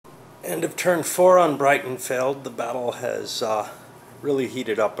End of turn 4 on Breitenfeld. The battle has really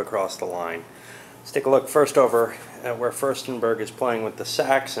heated up across the line. Let's take a look first over at where Furstenberg is playing with the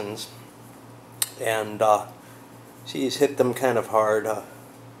Saxons. And see, he's hit them kind of hard. We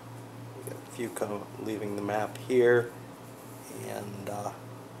got a few leaving the map here. And a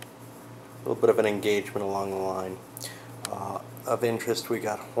little bit of an engagement along the line. Of interest, we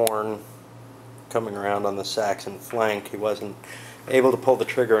got Horn coming around on the Saxon flank. He wasn't able to pull the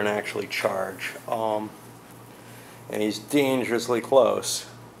trigger and actually charge. And he's dangerously close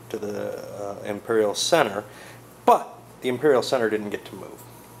to the Imperial center, but the Imperial center didn't get to move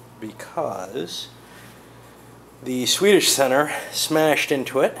because the Swedish center smashed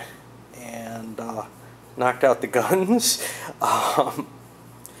into it and knocked out the guns,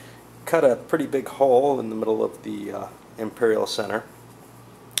 cut a pretty big hole in the middle of the Imperial center,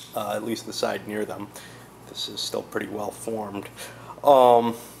 at least the side near them. This is still pretty well formed,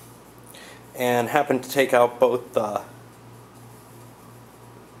 and happened to take out both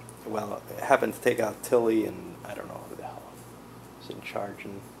well, it happened to take out Tilly, and I don't know who the hell is in charge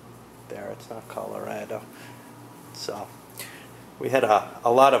in there. It's not Colorado. So we had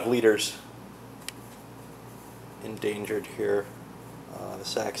a lot of leaders endangered here. The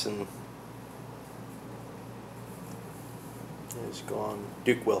Saxon is gone.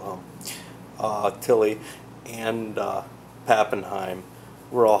 Duke Wilhelm, Tilly, and Pappenheim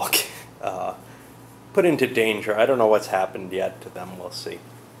were all put into danger. I don't know what's happened yet to them. We'll see.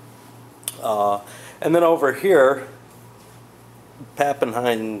 And then over here,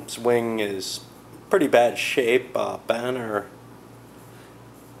 Pappenheim's wing is pretty bad shape. Banner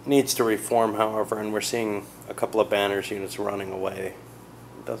needs to reform, however, and we're seeing a couple of Banner's units running away.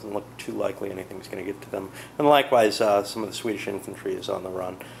 It doesn't look too likely anything's going to get to them. And likewise, some of the Swedish infantry is on the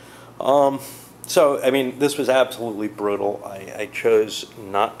run. So, I mean, this was absolutely brutal. I chose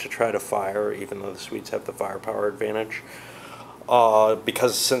not to try to fire, even though the Swedes have the firepower advantage.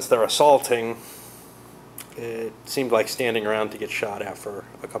 Because since they're assaulting, it seemed like standing around to get shot at for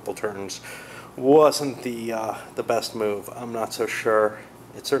a couple turns wasn't the best move. I'm not so sure.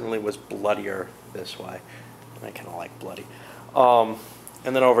 It certainly was bloodier this way, and I kind of like bloody.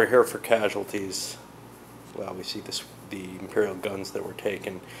 And then over here for casualties, well, we see the Imperial guns that were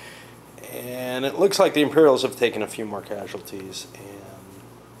taken, and it looks like the Imperials have taken a few more casualties,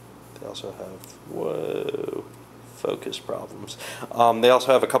 and they also have, whoa, focus problems. They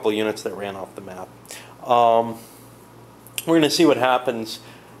also have a couple units that ran off the map. We're going to see what happens,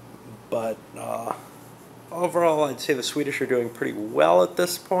 but overall I'd say the Swedish are doing pretty well at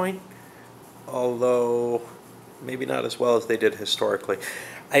this point, although maybe not as well as they did historically.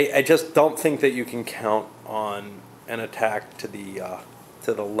 I just don't think that you can count on an attack to the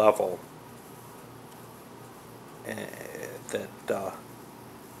level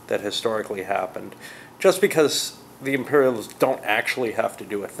that historically happened, just because the Imperials don't actually have to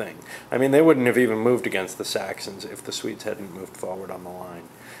do a thing. I mean, they wouldn't have even moved against the Saxons if the Swedes hadn't moved forward on the line.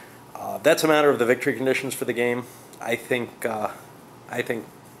 That's a matter of the victory conditions for the game. I think that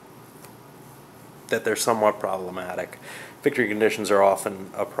they're somewhat problematic. Victory conditions are often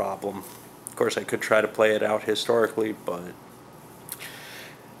a problem. Of course, I could try to play it out historically, but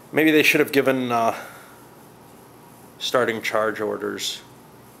maybe they should have given starting charge orders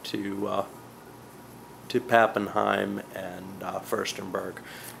to Pappenheim and Furstenberg,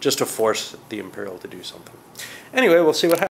 just to force the Imperial to do something. Anyway, we'll see what happens.